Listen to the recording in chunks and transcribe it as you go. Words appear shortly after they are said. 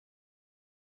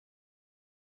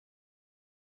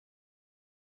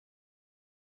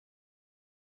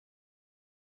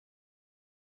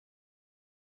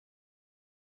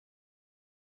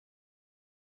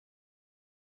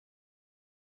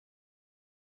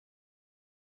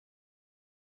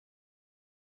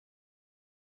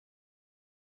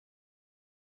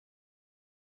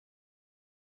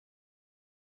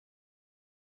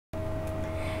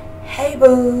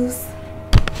boos.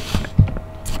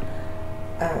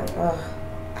 Oh,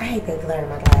 I hate that glare in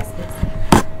my glasses.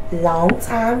 Long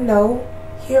time no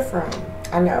hear from.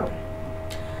 I know.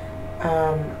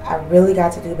 I really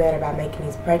got to do better about making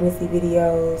these pregnancy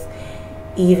videos,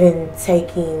 even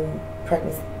taking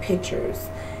pregnancy pictures,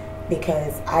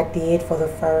 because I did for the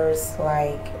first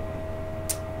like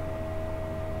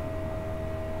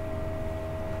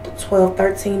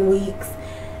 12-13 weeks,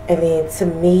 and then to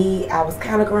me I was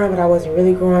kind of growing, but I wasn't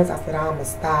really growing, so I said I'm gonna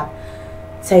stop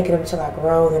taking them till I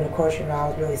grow. Then of course, you know, I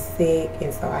was really sick,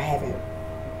 and so I haven't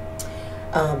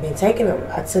been taking them.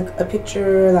 I took a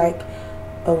picture like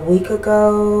a week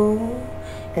ago,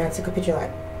 and I took a picture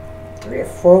like 3 or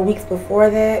 4 weeks before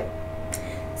that.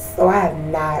 So I have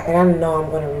not, and I know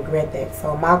I'm going to regret that.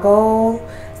 So my goal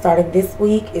starting this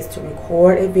week is to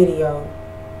record a video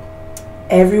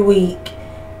every week,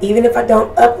 even if I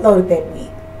don't upload it that week.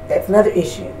 That's another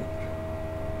issue,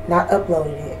 not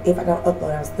uploading it. If I don't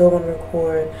upload it, I'm still going to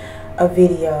record a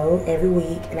video every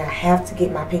week, and I have to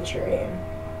get my picture in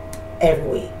every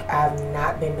week. I've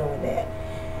not been doing that.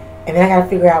 And then I got to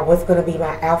figure out what's going to be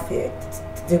my outfit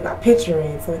to do my picture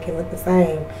in so it can look the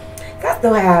same. I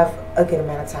still have a good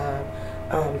amount of time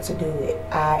to do it.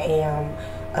 I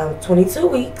am 22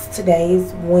 weeks. Today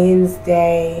is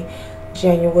Wednesday,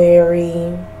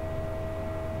 January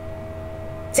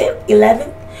 10th,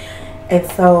 11th. And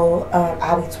so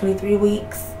I'll be 23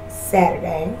 weeks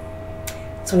Saturday.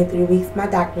 23 weeks, my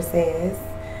doctor says.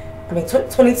 I mean,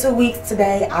 22 weeks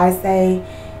today, I say.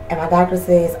 And my doctor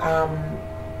says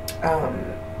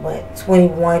what,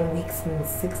 21 weeks and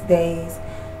 6 days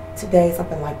today,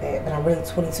 something like that. But I'm really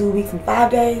 22 weeks and 5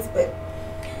 days, but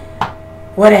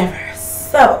whatever.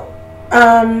 So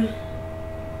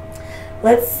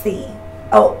let's see.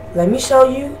 Oh, let me show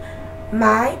you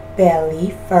my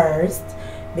belly first,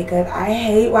 because I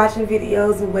hate watching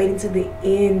videos and waiting to the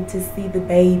end to see the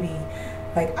baby.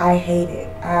 Like, I hate it.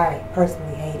 I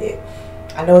personally hate it.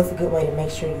 I know it's a good way to make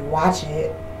sure you watch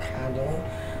it, kinda.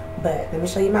 But let me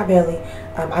show you my belly.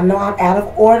 I know I'm out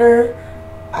of order.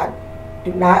 I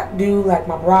do not do like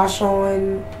my bra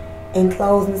showing in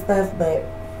clothes and stuff, but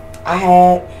I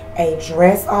had a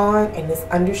dress on and this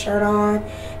undershirt on,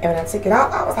 and when I took it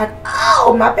off, I was like,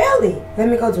 oh, my belly. Let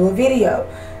me go do a video.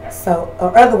 So,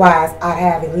 or otherwise, I'd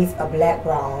have at least a black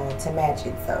bra on to match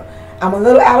it. So, I'm a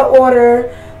little out of order,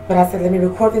 but I said, let me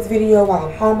record this video while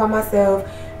I'm home by myself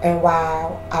and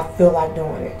while I feel like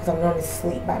doing it, because I'm normally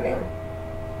asleep by now.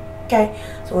 Okay,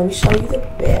 so let me show you the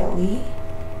belly.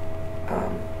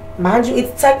 Mind you,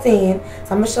 it's tucked in,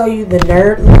 so I'm going to show you the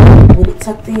nerd look with it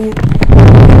tucked in.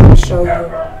 I'm going to show you.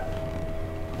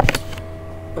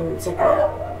 I'm going to check it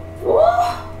out.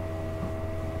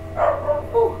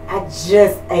 Ooh, I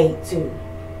just ate too.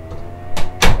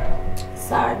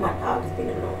 Sorry, my dog is being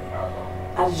annoying.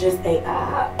 I just ate.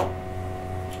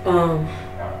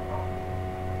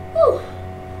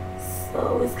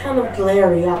 So it's kind of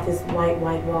glary off this white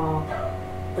wall,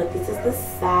 but this is the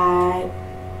side,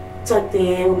 tucked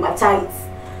in with my tights,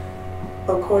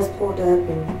 of course, pulled up,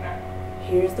 and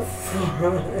here's the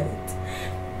front.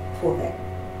 Pull back,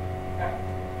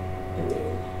 and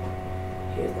then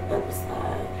here's the other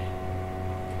side.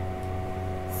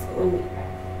 So let me,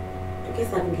 I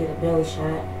guess I can get a belly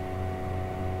shot.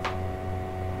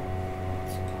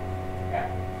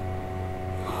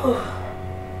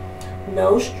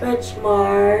 No stretch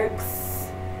marks.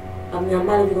 I mean, I'm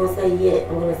not even going to say yet.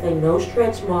 I'm going to say no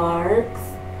stretch marks.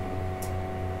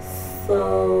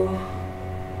 So,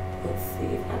 let's see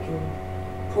if I can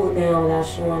pull it down without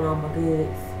showing all my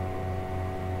goods.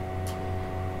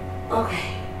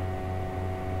 Okay.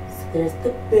 So, there's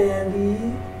the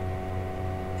belly.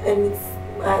 And it's,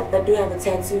 I do have a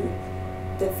tattoo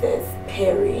that says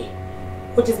Perry,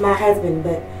 which is my husband,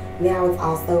 but now it's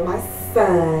also my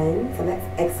son, so that's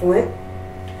excellent.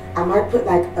 I might put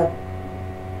like a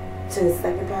to the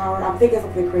second power. I'm thinking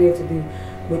something creative to do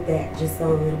with that, just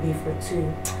so it'll be for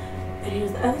two. And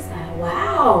here's the other side.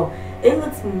 Wow, it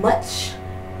looks much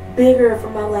bigger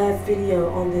from my last video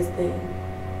on this thing.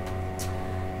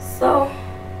 So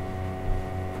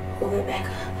pull it back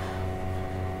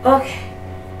up. Okay,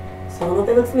 so I don't know if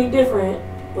it looks any different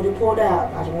with it pulled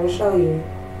out. I just want to show you.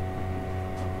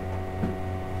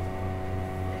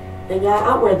 And y'all,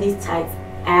 I wear these tights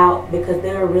out because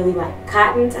they're really like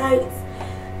cotton tights.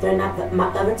 They're not my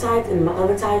other tights, and my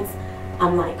other tights,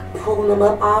 I'm like pulling them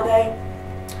up all day.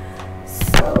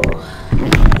 So,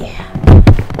 yeah.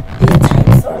 These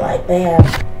tights are like, they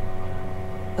have,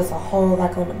 there's a hole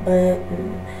like on the butt,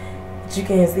 but you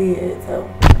can't see it, so.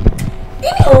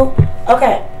 Anywho,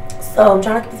 okay. So, I'm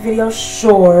trying to keep this video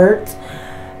short.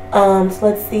 So,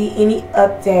 let's see, any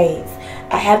updates.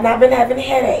 I have not been having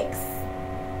headaches.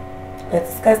 Let's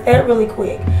discuss that really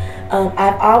quick.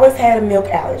 I've always had a milk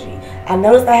allergy. I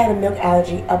noticed I had a milk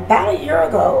allergy about a year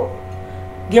ago,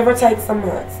 give or take some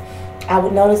months. I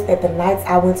would notice that the nights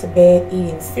I went to bed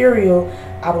eating cereal,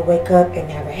 I would wake up and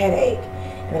have a headache.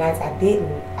 And the nights I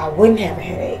didn't, I wouldn't have a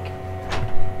headache.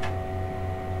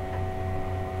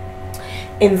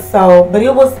 And so, but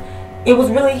it was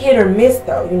really hit or miss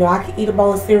though. You know, I could eat a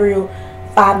bowl of cereal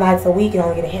 5 nights a week and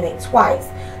only get a headache twice.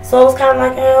 So it was kind of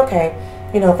like, okay,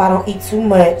 you know, if I don't eat too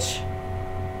much,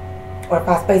 or if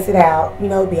I space it out, you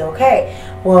know, it'd be okay.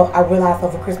 Well, I realized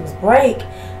over Christmas break,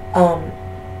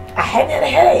 I hadn't had a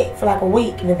headache for like a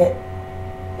week, and then that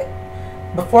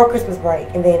before Christmas break,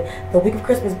 and then the week of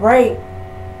Christmas break,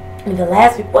 and the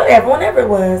last week, whenever it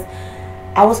was,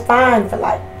 I was fine for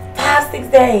like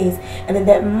 5-6 days, and then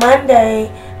that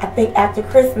Monday, I think after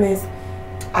Christmas,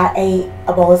 I ate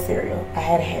a bowl of cereal. I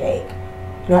had a headache.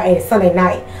 You know, I ate it Sunday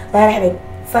night. So I had a headache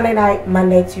Sunday night,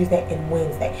 Monday, Tuesday, and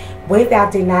Wednesday. Wednesday, I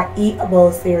did not eat a bowl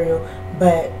of cereal,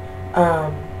 but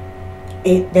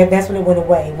that's when it went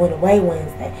away. It went away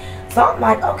Wednesday. So I'm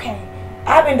like, okay,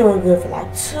 I've been doing good for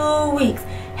like 2 weeks.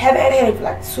 Haven't had a headache for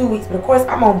like 2 weeks, but of course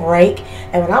I'm on break,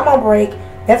 and when I'm on break,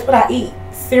 that's what I eat,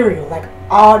 cereal, like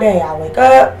all day. I wake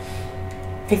up,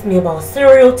 fix me a bowl of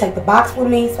cereal, take the box with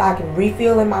me so I can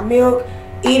refill in my milk,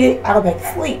 eat it, I go back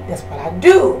to sleep. That's what I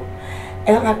do.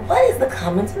 And I'm like, what is the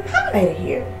common denominator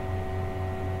here?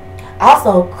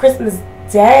 Also, Christmas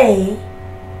Eve,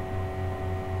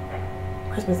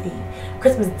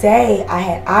 I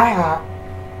had IHOP,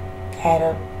 had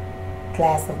a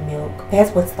glass of milk. That's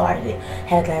what started it.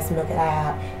 Had a glass of milk at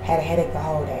IHOP, had a headache the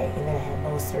whole day, and then I had a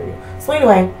bowl of cereal. So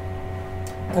anyway,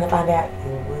 I'm going to find out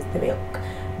it was the milk,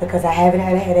 because I haven't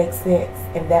had a headache since,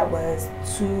 and that was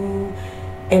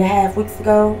 2.5 weeks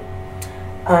ago.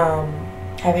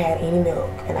 Haven't had any milk,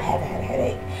 and I haven't had a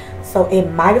headache. So it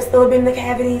might have still been the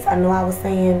cavities. I know I was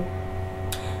saying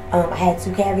I had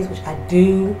 2 cavities, which I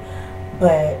do,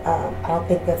 but I don't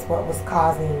think that's what was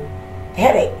causing the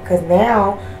headache, because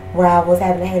now where I was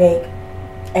having a headache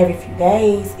every few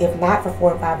days, if not for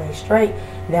 4 or 5 days straight,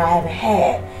 now I haven't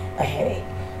had a headache.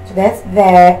 So that's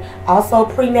that. Also,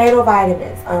 prenatal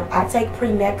vitamins. I take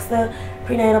Prenexa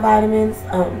prenatal vitamins.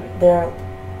 I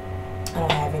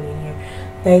don't have any in here.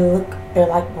 They're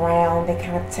like brown. They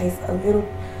kind of taste a little,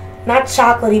 not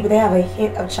chocolatey, but they have a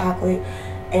hint of chocolate.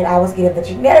 And I was getting the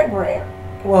generic brand.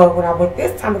 Well, when I went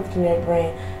this time with the generic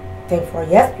brand, day before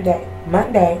yesterday,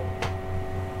 Monday,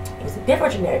 it was a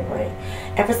different generic brand.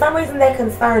 And for some reason that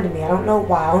concerned me. I don't know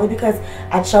why. Only because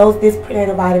I chose this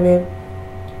prenatal vitamin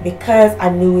because I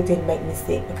knew it didn't make me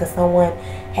sick. Because someone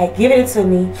had given it to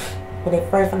me when they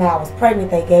first found out I was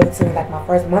pregnant. They gave it to me like my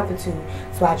first month or 2.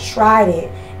 So I tried it.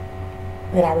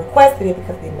 Then I requested it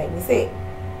because it didn't make me sick.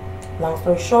 Long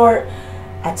story short,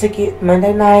 I took it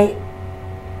Monday night.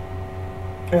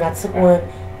 And I took one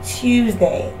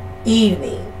Tuesday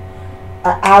evening.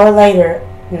 An hour later,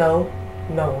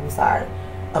 I'm sorry.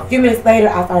 A few minutes later,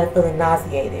 I started feeling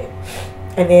nauseated.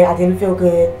 And then I didn't feel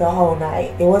good the whole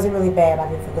night. It wasn't really bad, but I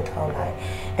didn't feel good the whole night.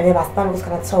 And then my stomach was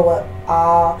kind of toe up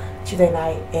all Tuesday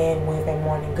night and Wednesday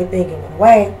morning. Good thing it went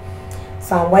away.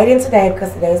 So I'm waiting today,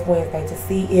 because today is Wednesday, to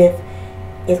see if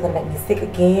it's going to make me sick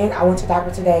again. I went to the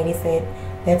doctor today, and he said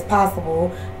that's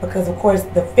possible because, of course,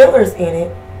 the fillers in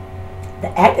it, the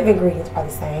active ingredients are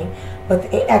the same, but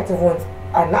the inactive ones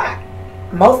are not.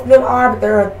 Most of them are, but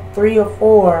there are 3 or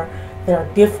 4 that are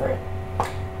different.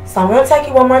 So I'm going to take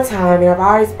it one more time, and I've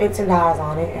already spent $10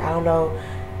 on it. I don't know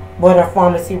what are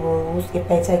pharmacy rules, if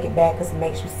they take it back because it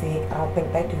makes you sick. I don't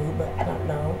think they do, but I don't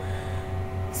know.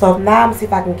 So now I'm going to see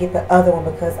if I can get the other one,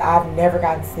 because I've never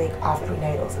gotten sick off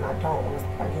prenatals, and I don't want to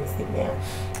start getting sick now.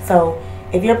 So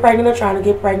if you're pregnant or trying to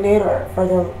get pregnant, or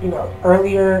further,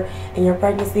 earlier in your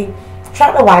pregnancy,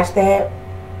 try to watch that.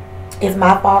 It's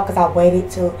my fault because I waited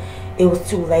till it was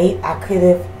too late. I could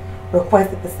have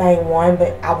requested the same one,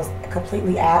 but I was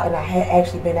completely out, and I had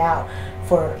actually been out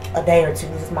for a day or 2.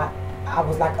 I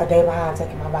was like a day behind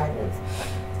taking my vitamins.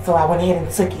 So I went ahead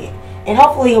and took it. And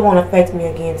hopefully it won't affect me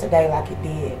again today like it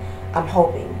did. I'm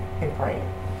hoping and praying.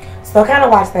 So kind of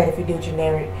watch that if you do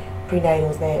generic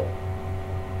prenatals, that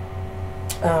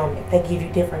if they give you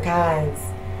different kinds,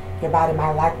 your body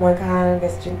might like one kind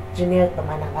that's generic, but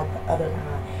might not like the other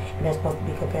kind. And they're supposed to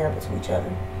be comparable to each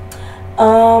other.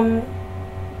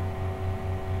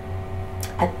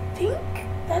 I think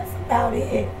that's about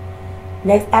it.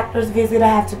 Next doctor's visit, I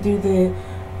have to do the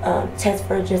test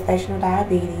for gestational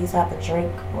diabetes. I have to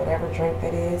drink whatever drink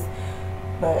that is,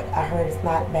 but I heard it's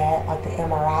not bad, like the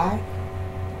MRI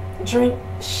drink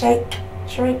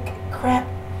crap.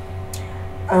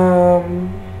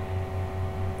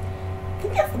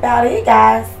 that's about it,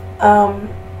 guys.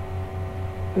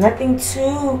 Nothing too,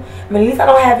 I mean, at least I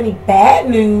don't have any bad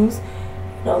news.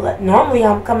 You know, like, normally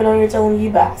I'm coming on here telling you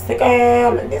about sick I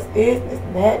am and this,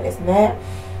 and that.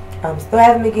 Still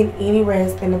haven't been getting any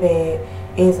rest in the bed.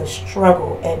 It is a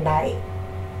struggle at night.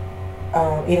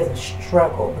 It is a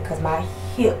struggle because my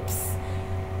hips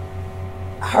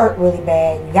hurt really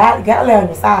bad. You gotta lay on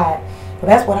your side, but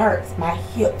that's what hurts. My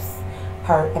hips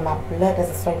hurt and my blood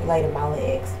doesn't circulate in my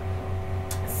legs.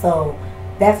 So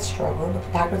that's a struggle. But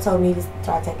the doctor told me to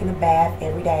start taking a bath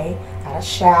every day. Not a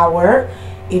shower,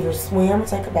 either swim or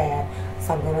take a bath.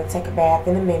 So I'm gonna take a bath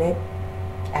in a minute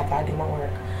after I do my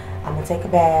work. I'm gonna take a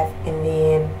bath, and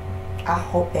then I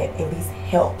hope that at least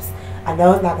helps. I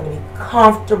know it's not gonna be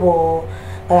comfortable,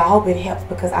 but I hope it helps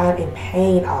because I'm in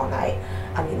pain all night.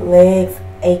 I mean, legs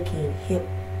aching, hip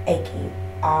aching,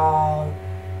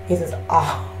 this is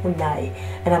all night,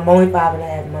 and I'm only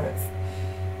 5.5 months.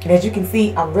 And as you can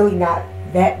see, I'm really not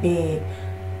that big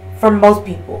for most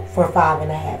people for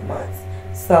 5.5 months.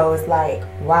 So it's like,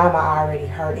 why am I already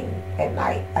hurting at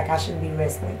night? Like, I shouldn't be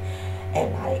wrestling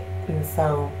at night. And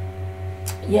so,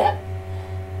 yeah.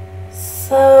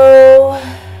 So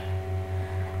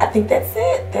I think that's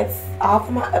it. That's all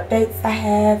for my updates I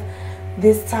have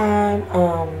this time.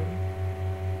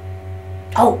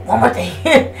 Oh, one more thing.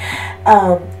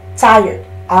 Tired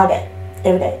all day,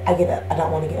 every day. I get up. I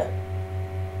don't want to get up.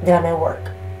 Then I'm at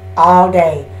work all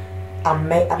day. I'm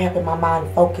helping my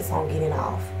mind focus on getting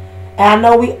off. And I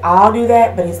know we all do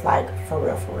that, but it's like for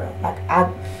real, for real. Like,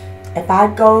 if I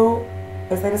go,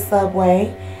 let's say the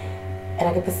Subway, and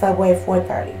I get the Subway at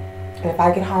 4:30, and if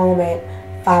I get home at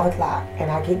 5 o'clock and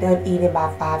I get done eating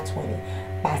by 5:20,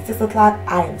 by 6 o'clock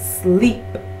I am asleep.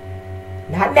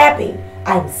 Not napping.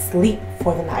 I am asleep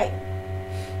for the night.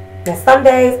 Now some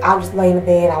days I'll just lay in the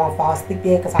bed. I won't fall asleep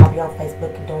yet because I'll be on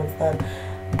Facebook and doing stuff.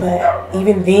 But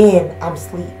even then, I'm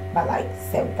asleep by like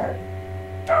 7:30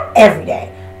 every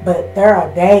day. But there are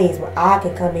days where I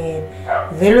can come in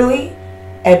literally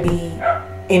and be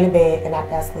in the bed and not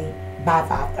that sleep by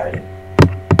 5:30,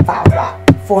 5 o'clock,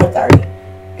 4:30.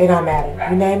 It don't matter.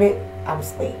 You name it, I'm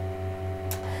asleep.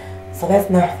 So that's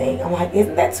another thing. I'm like,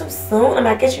 isn't that too soon? I mean,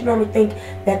 I guess you normally think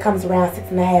that comes around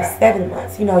 6.5, 7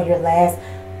 months. You know, your last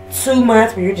 2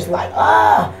 months where you're just like,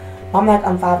 ah. I'm like,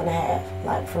 I'm 5.5.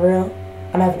 Like, for real.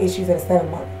 I'm having issues that a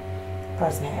 7-month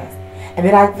person has. And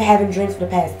then I've been having dreams for the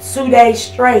past 2 days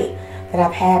straight that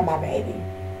I've had my baby.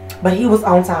 But he was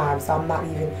on time, so I'm not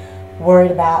even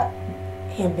worried about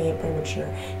him being premature.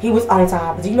 He was on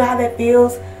time. But do you know how that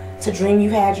feels to dream you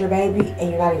had your baby and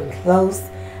you're not even close?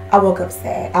 I woke up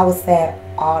sad. I was sad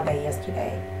all day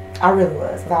yesterday. I really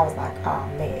was. Because I was like, oh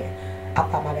man, I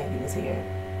thought my baby was here.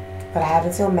 But I have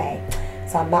until May.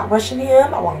 So I'm not rushing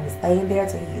him. I want him to stay in there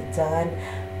until he's done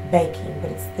baking.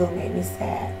 But it still made me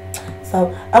sad.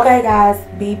 So, okay guys,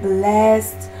 be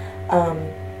blessed.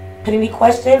 Put any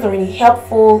questions or any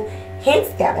helpful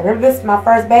hints down. Remember, this is my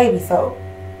first baby, so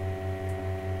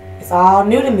it's all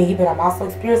new to me, but I'm also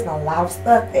experiencing a lot of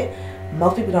stuff that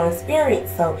most people don't experience.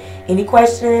 So any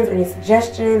questions or any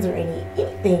suggestions or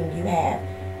anything you have,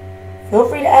 feel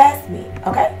free to ask me.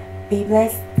 Okay? Be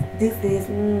blessed. This is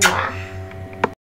mwah.